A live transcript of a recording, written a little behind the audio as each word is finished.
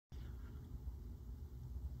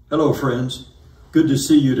Hello, friends. Good to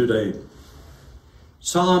see you today.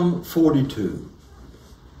 Psalm 42.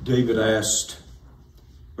 David asked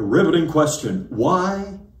a riveting question.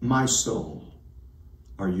 Why, my soul,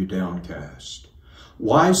 are you downcast?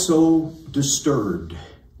 Why so disturbed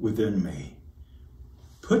within me?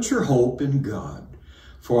 Put your hope in God,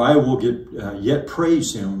 for I will yet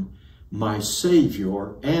praise him, my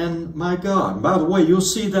Savior and my God. And by the way, you'll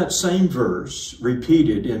see that same verse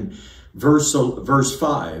repeated in verse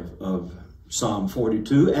 5 of Psalm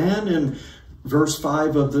 42 and in verse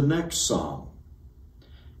 5 of the next psalm.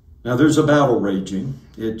 Now there's a battle raging.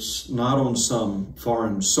 It's not on some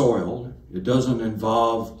foreign soil. It doesn't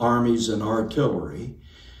involve armies and artillery.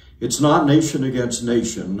 It's not nation against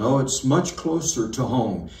nation. No, it's much closer to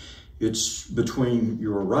home. It's between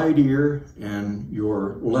your right ear and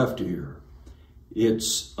your left ear.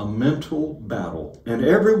 It's a mental battle, and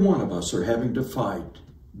every one of us are having to fight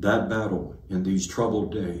that battle in these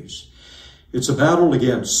troubled days. It's a battle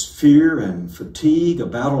against fear and fatigue, a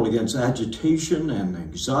battle against agitation and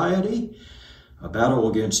anxiety, a battle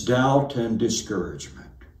against doubt and discouragement.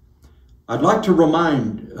 I'd like to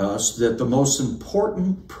remind us that the most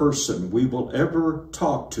important person we will ever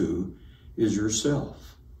talk to is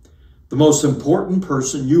yourself. The most important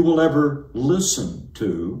person you will ever listen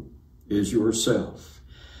to is yourself.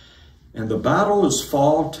 And the battle is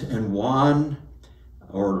fought and won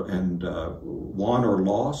or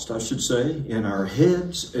lost, I should say, in our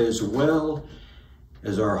heads as well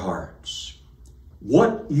as our hearts.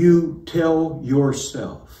 What you tell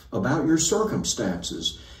yourself about your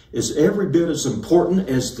circumstances is every bit as important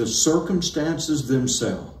as the circumstances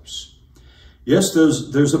themselves. Yes,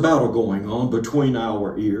 there's a battle going on between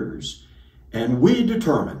our ears, and we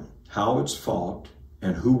determine how it's fought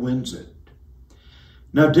and who wins it.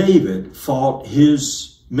 Now, David fought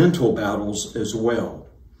his mental battles as well.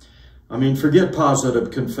 I mean, forget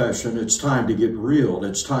positive confession. It's time to get real.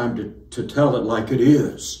 It's time to tell it like it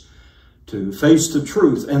is, to face the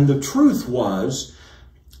truth. And the truth was,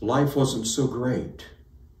 life wasn't so great.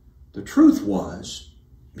 The truth was,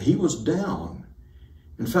 he was down.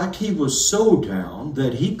 In fact, he was so down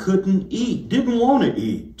that he couldn't eat, didn't want to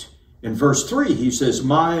eat. In verse 3, he says,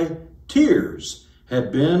 my tears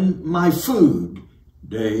have been my food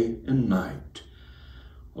day and night.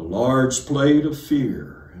 A large plate of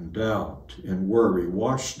fear and doubt and worry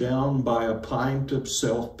washed down by a pint of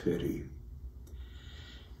self-pity.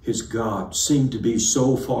 His God seemed to be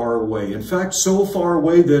so far away. In fact, so far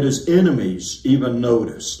away that his enemies even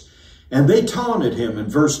noticed. And they taunted him in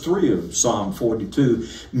verse 3 of Psalm 42.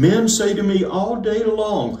 Men say to me all day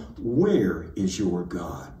long, where is your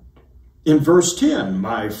God? In verse 10,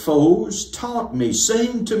 my foes taunt me,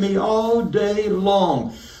 saying to me all day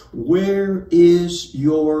long, where is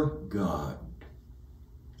your God?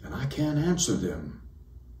 And I can't answer them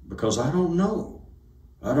because I don't know.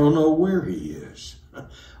 I don't know where he is.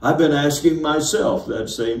 I've been asking myself that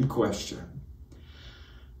same question.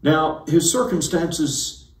 Now, his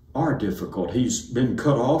circumstances are difficult. He's been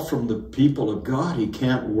cut off from the people of God. He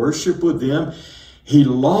can't worship with them. He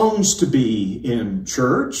longs to be in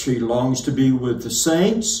church. He longs to be with the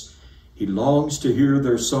saints. He longs to hear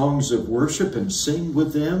their songs of worship and sing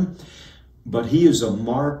with them. But he is a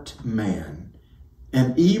marked man.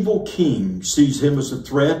 An evil king sees him as a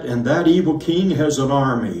threat, and that evil king has an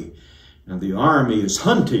army. And the army is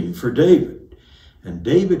hunting for David. And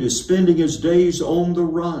David is spending his days on the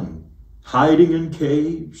run, hiding in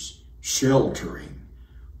caves, sheltering,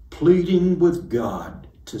 pleading with God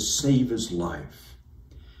to save his life.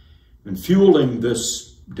 And fueling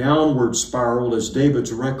this downward spiral is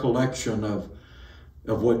David's recollection of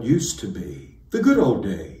what used to be, the good old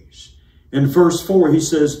days. In verse 4, he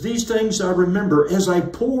says, these things I remember as I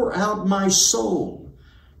pour out my soul,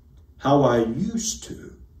 how I used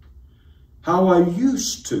to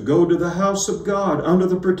go to the house of God under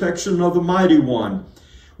the protection of the Mighty One,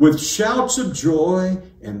 with shouts of joy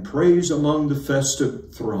and praise among the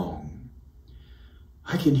festive throng.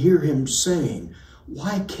 I can hear him saying,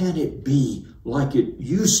 why can't it be like it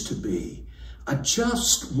used to be? I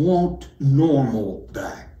just want normal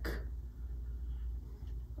back.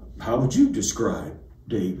 How would you describe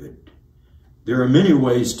David? There are many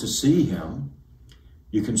ways to see him.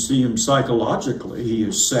 You can see him psychologically. He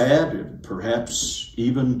is sad and perhaps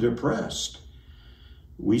even depressed.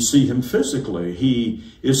 We see him physically. He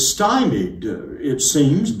is stymied, it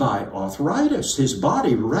seems, by arthritis, his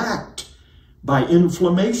body racked by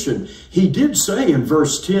inflammation. He did say in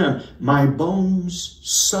verse 10, my bones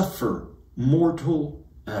suffer mortal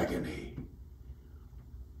agony.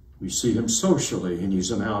 We see him socially, and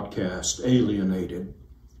he's an outcast, alienated,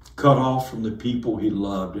 cut off from the people he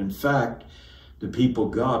loved. In fact, the people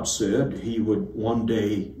God said he would one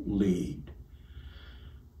day lead.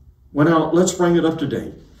 Well, now, let's bring it up to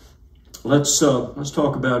date. Let's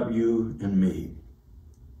talk about you and me,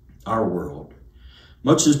 our world.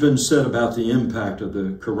 Much has been said about the impact of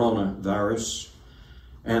the coronavirus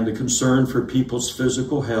and the concern for people's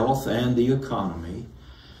physical health and the economy.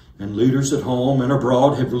 And leaders at home and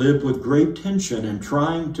abroad have lived with great tension in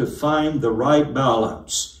trying to find the right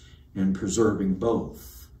balance in preserving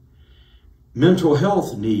both. Mental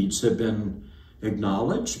health needs have been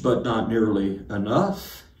acknowledged, but not nearly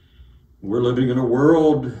enough. We're living in a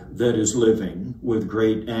world that is living with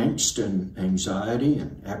great angst and anxiety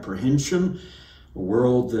and apprehension, a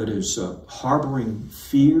world that is harboring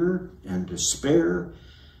fear and despair,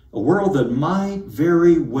 a world that might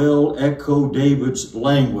very well echo David's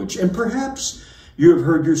language. And perhaps you have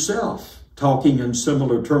heard yourself talking in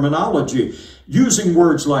similar terminology, using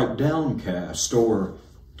words like downcast or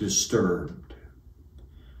disturbed.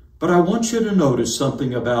 But I want you to notice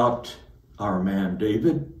something about our man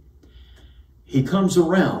David. He comes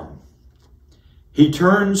around. He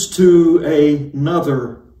turns to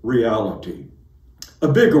another reality, a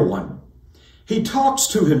bigger one. He talks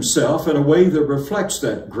to himself in a way that reflects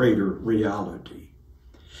that greater reality.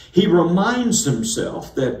 He reminds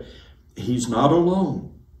himself that he's not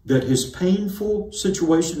alone, that his painful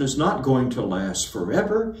situation is not going to last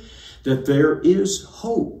forever, that there is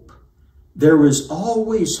hope. There is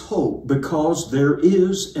always hope because there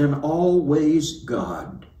is and always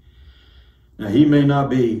God. Now, he may not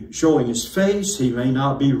be showing his face. He may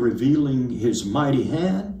not be revealing his mighty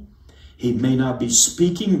hand. He may not be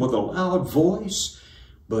speaking with a loud voice,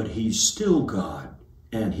 but he's still God,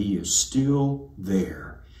 and he is still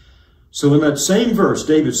there. So in that same verse,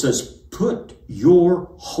 David says, put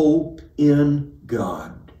your hope in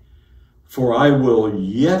God, for I will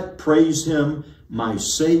yet praise him, my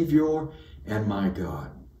Savior and my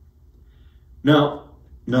God. Now,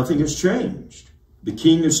 nothing has changed. The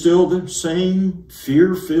king is still the same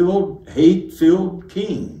fear-filled, hate-filled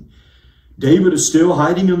king. David is still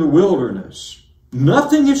hiding in the wilderness.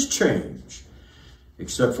 Nothing has changed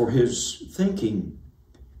except for his thinking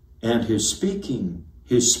and his speaking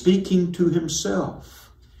to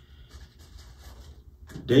himself.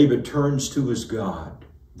 David turns to his God,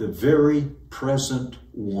 the very present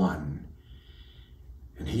one.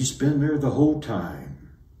 And he's been there the whole time.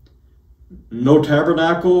 No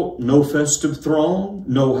tabernacle, no festive throne,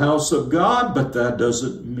 no house of God, but that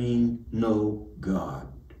doesn't mean no God.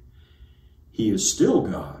 He is still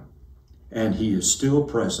God, and he is still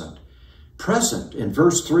present. Present in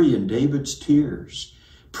verse 3 in David's tears.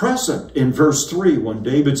 Present in verse 3 when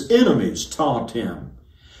David's enemies taunt him.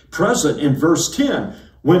 Present in verse 10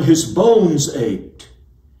 when his bones ached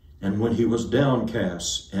and when he was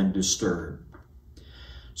downcast and disturbed.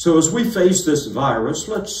 So as we face this virus,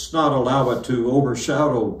 let's not allow it to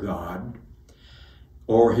overshadow God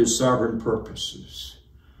or his sovereign purposes.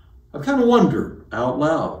 I've kind of wondered out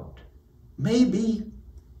loud, maybe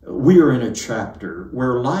we are in a chapter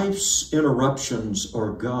where life's interruptions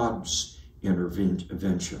are God's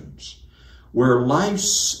interventions, where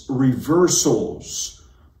life's reversals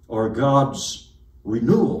are God's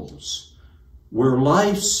renewals, where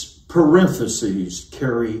life's parentheses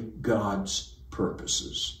carry God's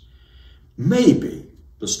purposes. Maybe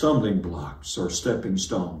the stumbling blocks are stepping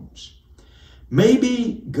stones.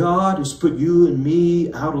 Maybe God has put you and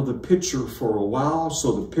me out of the picture for a while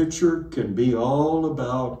so the picture can be all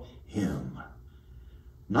about him.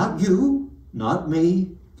 Not you, not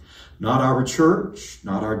me, not our church,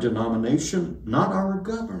 not our denomination, not our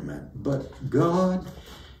government, but God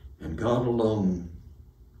and God alone.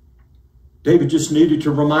 David just needed to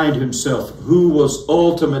remind himself who was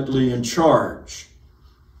ultimately in charge,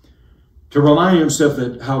 to remind himself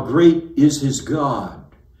that how great is his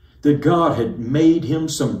God, that God had made him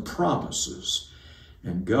some promises,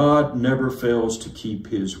 and God never fails to keep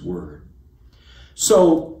his word.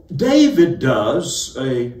 So David does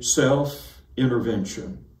a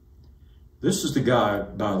self-intervention. This is the guy,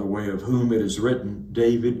 by the way, of whom it is written,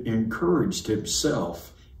 David encouraged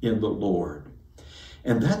himself in the Lord.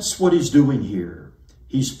 And that's what he's doing here.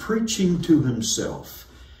 He's preaching to himself.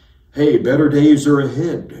 Hey, better days are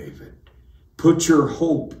ahead, David. Put your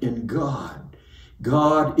hope in God.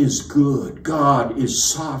 God is good. God is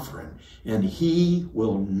sovereign. And he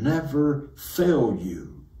will never fail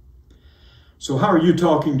you. So how are you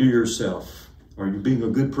talking to yourself? Are you being a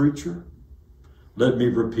good preacher? Let me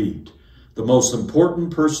repeat. The most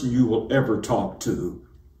important person you will ever talk to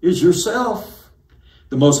is yourself.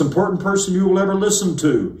 The most important person you will ever listen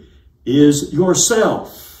to is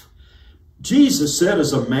yourself. Jesus said,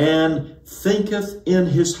 as a man thinketh in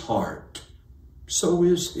his heart, so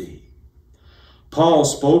is he. Paul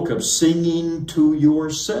spoke of singing to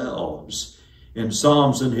yourselves in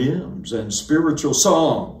psalms and hymns and spiritual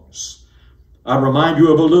songs. I remind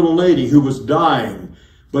you of a little lady who was dying,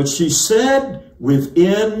 but she said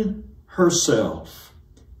within herself,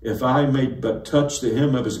 if I may but touch the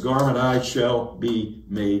hem of his garment, I shall be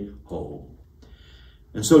made whole.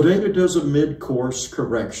 And so David does a mid-course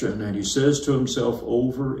correction, and he says to himself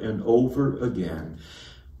over and over again,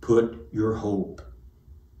 put your hope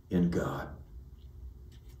in God.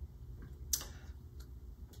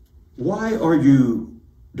 Why are you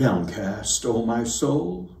downcast, O my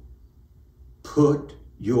soul? Put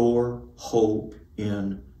your hope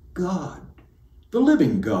in God, the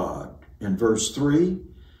living God, in verse 3,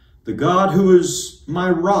 the God who is my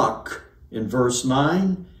rock, in verse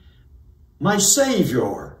 9, my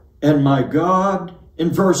Savior and my God,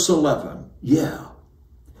 in verse 11. Yeah,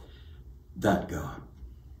 that God.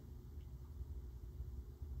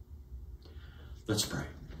 Let's pray.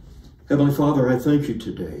 Heavenly Father, I thank you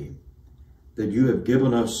today that you have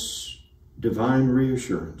given us divine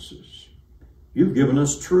reassurances. You've given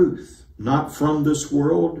us truth, not from this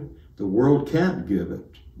world. The world can't give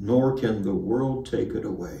it, nor can the world take it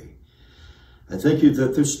away. I thank you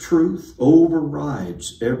that this truth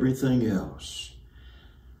overrides everything else.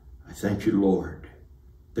 I thank you, Lord,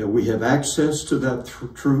 that we have access to that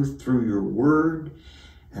truth through your word,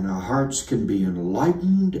 and our hearts can be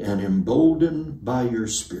enlightened and emboldened by your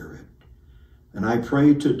Spirit. And I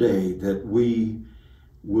pray today that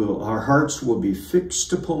our hearts will be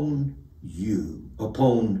fixed upon you,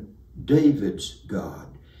 upon David's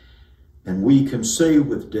God. And we can say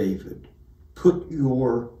with David, put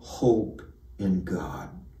your hope in God,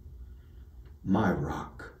 my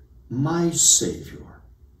rock, my Savior,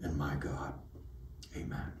 and my God.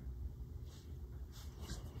 Amen.